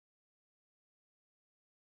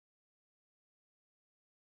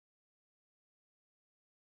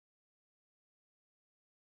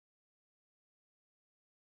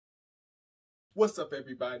What's up,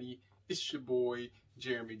 everybody? It's your boy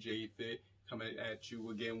Jeremy J Fit coming at you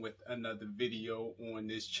again with another video on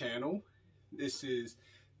this channel. This is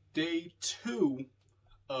day 2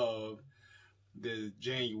 of the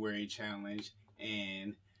January challenge,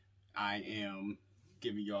 and I am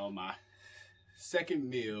giving y'all my second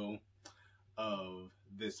meal of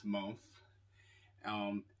this month.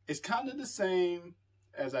 It's kind of the same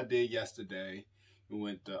as I did yesterday. We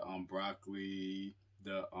went the broccoli,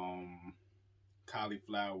 the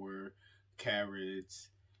cauliflower, carrots,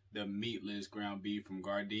 the meatless ground beef from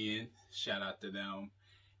Gardein, shout out to them,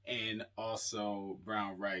 and also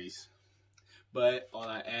brown rice. But all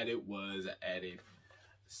I added was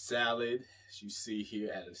salad, as you see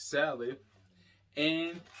here, added salad,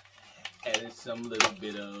 and added some little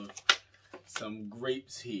bit of some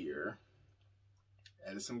grapes here.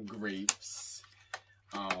 Added some grapes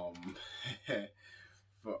for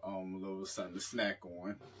a little something to snack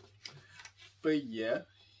on. But yeah,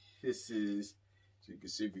 this is, as you can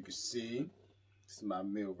see, if you can see, this is my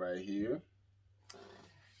meal right here.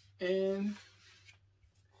 And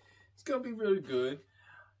it's gonna be really good.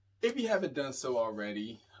 If you haven't done so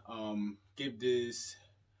already, give this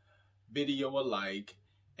video a like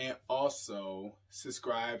and also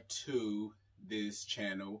subscribe to this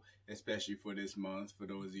channel, especially for this month, for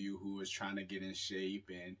those of you who is trying to get in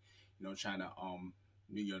shape and trying to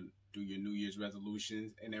do your New Year's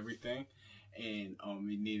resolutions and everything. And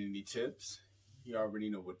you need any tips, you already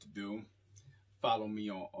know what to do. Follow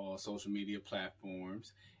me on all social media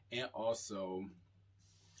platforms, and also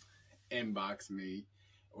inbox me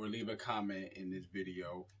or leave a comment in this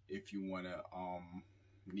video if you want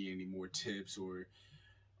to need any more tips or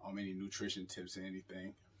any nutrition tips or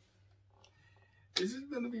anything. This is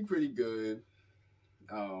gonna be pretty good.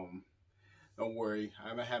 Don't worry,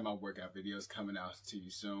 I'm gonna have my workout videos coming out to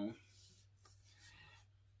you soon.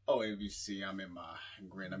 Oh, if you see, I'm in my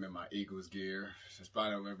Eagles gear. In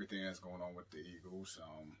spite of everything that's going on with the Eagles,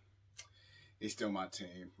 it's still my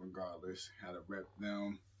team, regardless. How to rep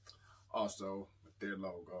them. Also, with their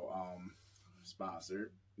logo,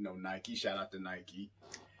 sponsored. Nike. Shout out to Nike.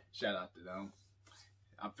 Shout out to them.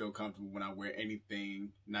 I feel comfortable when I wear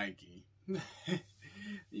anything Nike. That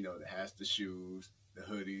has the shoes, the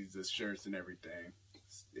hoodies, the shirts, and everything.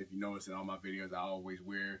 If you notice in all my videos, I always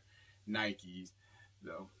wear Nikes.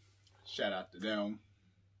 So, shout out to them.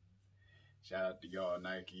 Shout out to y'all,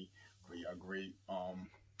 Nike, for your great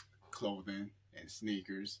clothing and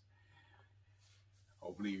sneakers.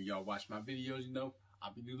 Hopefully, if y'all watch my videos,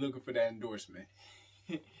 I'll be looking for that endorsement.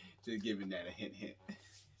 Just giving that a hint.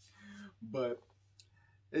 But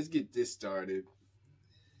let's get this started.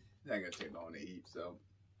 Not gonna take long to eat, so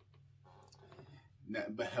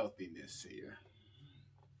nothing but healthiness here.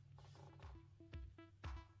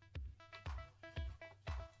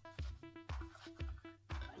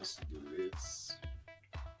 Let's do this.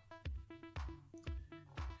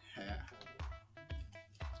 Half.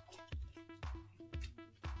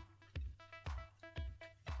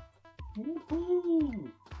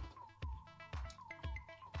 Woohoo!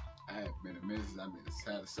 I have been a minute since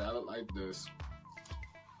I've had a salad like this.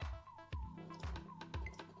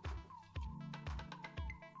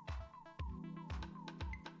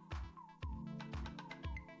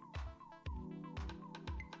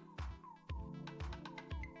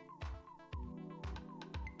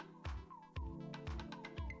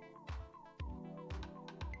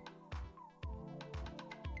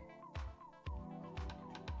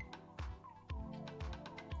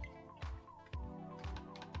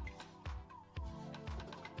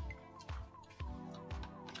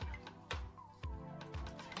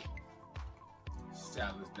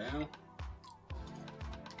 Salad's down.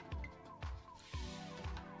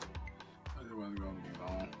 This wasn't gonna be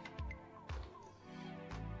long.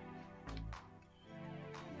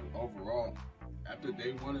 Overall, after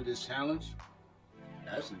day 1 of this challenge,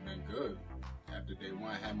 it's actually been good. After day 1,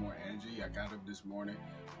 I had more energy. I got up this morning,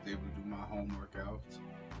 was able to do my home workouts.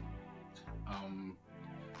 I'm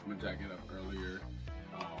gonna try to get up earlier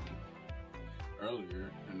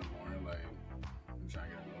in the morning. Like, I'm trying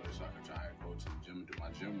to get up earlier so I can try and go to the gym and do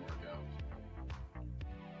my gym workouts.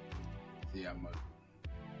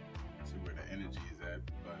 See where the energy is at.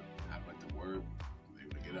 But I went to work, was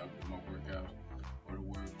able to get up, do my workouts, go to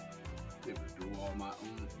work, able to do all my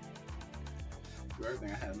do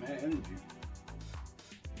everything. I had mad energy.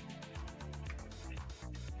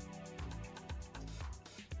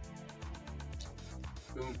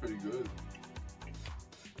 Feeling pretty good.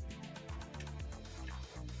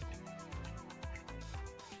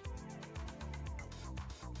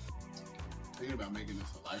 Thinking about making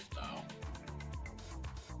this a lifestyle.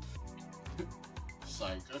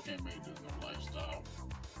 like, I can't make this no lifestyle.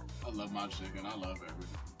 I love my chicken. I love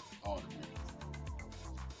all the meat.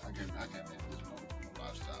 I can't make this no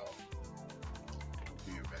lifestyle.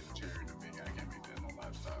 Being a vegetarian and vegan, I can't make that no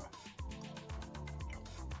lifestyle.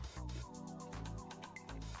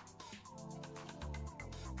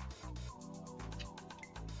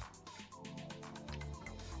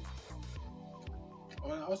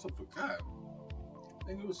 Oh, and I also forgot. I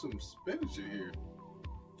think there was some spinach in here.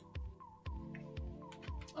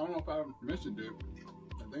 I don't know if I mentioned it.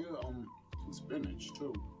 I think some spinach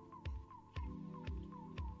too.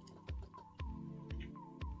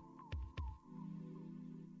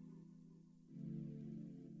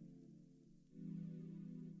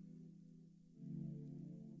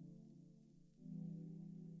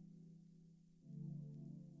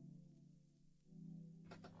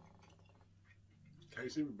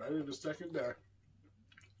 Tastes even better the second day.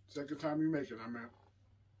 Second time you make it, I mean.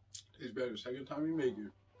 It's better the second time you make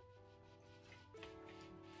it.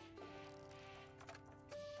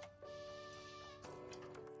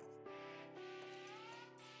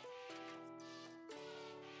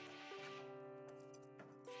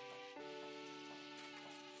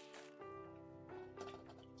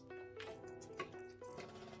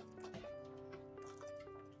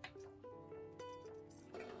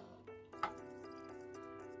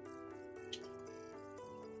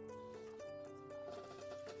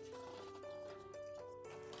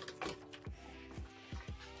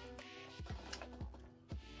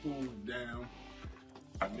 Food down,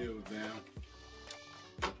 meals down.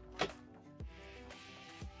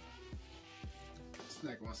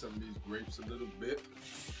 Snack on some of these grapes a little bit.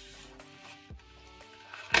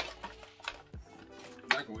 I'm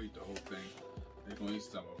not gonna eat the whole thing. I'm gonna eat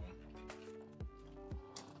some of them.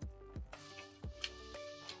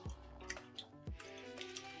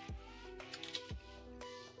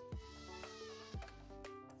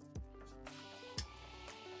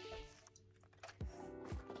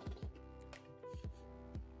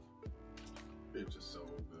 It's just so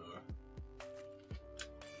good.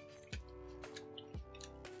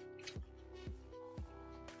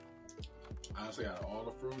 Honestly, out of all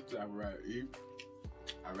the fruits I'd rather eat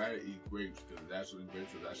grapes because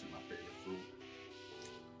grapes is actually my favorite fruit.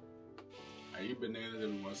 I eat bananas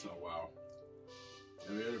every once in a while.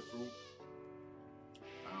 Every other fruit,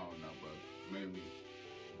 I don't know, but maybe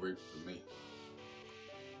grapes for me.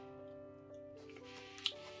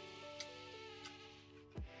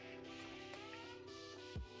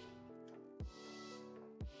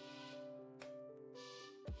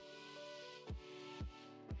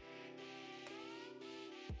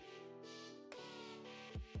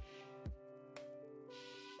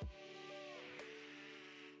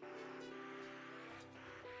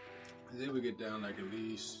 Then we get down like at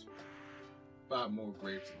least 5 more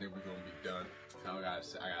grapes, and then we're gonna be done. Now I gotta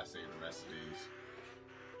save the rest of these.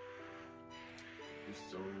 It's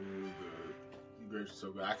so good. These grapes are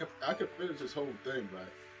so good. I could finish this whole thing, but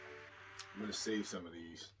I'm gonna save some of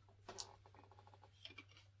these.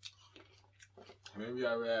 Maybe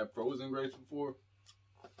I ever had frozen grapes before.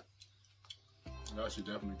 Y'all should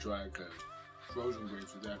definitely try it because frozen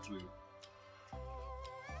grapes is actually.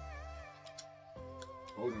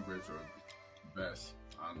 Frozen grapes are the best,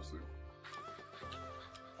 honestly.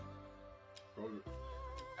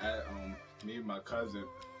 Me and my cousin,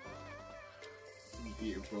 we was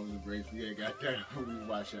eating frozen grapes. We had got that when we were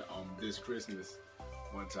watching This Christmas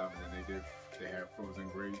one time, and then they had frozen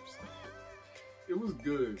grapes. It was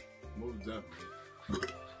good, most definitely.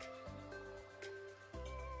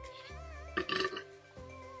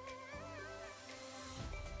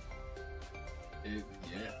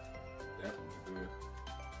 Yeah, definitely good.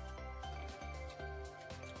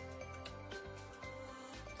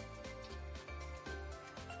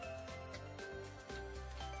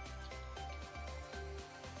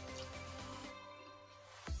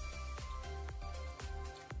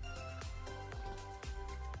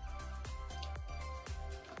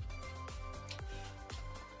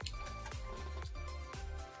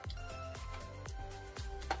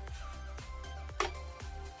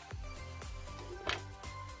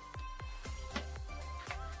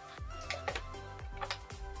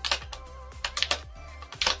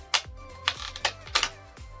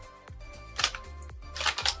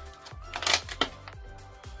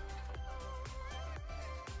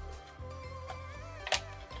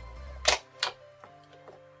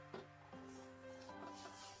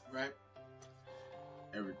 Right?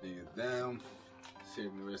 Everything is down.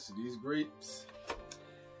 Saving the rest of these grapes.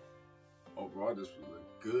 Overall, this was a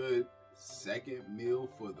good second meal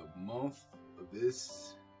for the month of the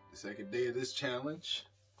second day of this challenge.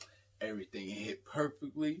 Everything hit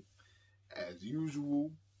perfectly. as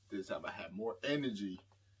usual. This time I have more energy.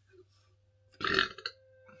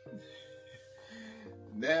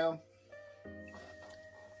 Now,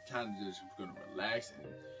 time to just gonna relax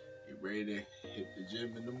and get ready to hit the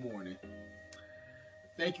gym in the morning.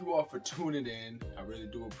 Thank you all for tuning in. I really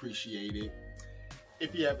do appreciate it.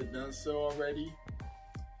 If you haven't done so already,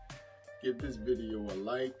 give this video a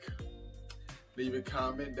like. Leave a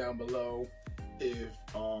comment down below if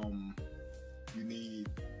you need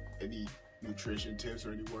any nutrition tips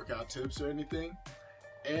or any workout tips or anything.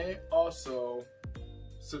 And also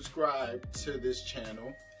subscribe to this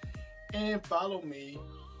channel and follow me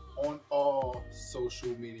on all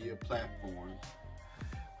social media platforms.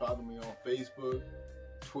 Follow me on Facebook,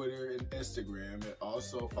 Twitter, and Instagram, and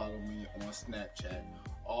also follow me on Snapchat.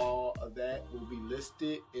 All of that will be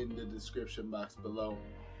listed in the description box below.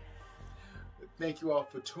 Thank you all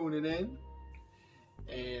for tuning in,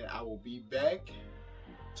 and I will be back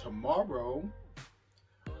tomorrow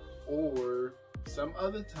or some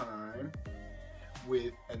other time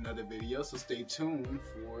with another video. So stay tuned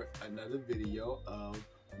for another video of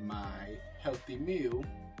my healthy meals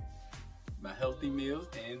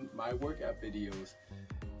and my workout videos.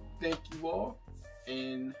 Thank you all,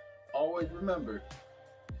 and always remember,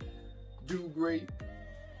 do great,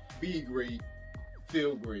 be great,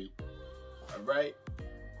 feel great. All right,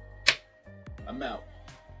 I'm out.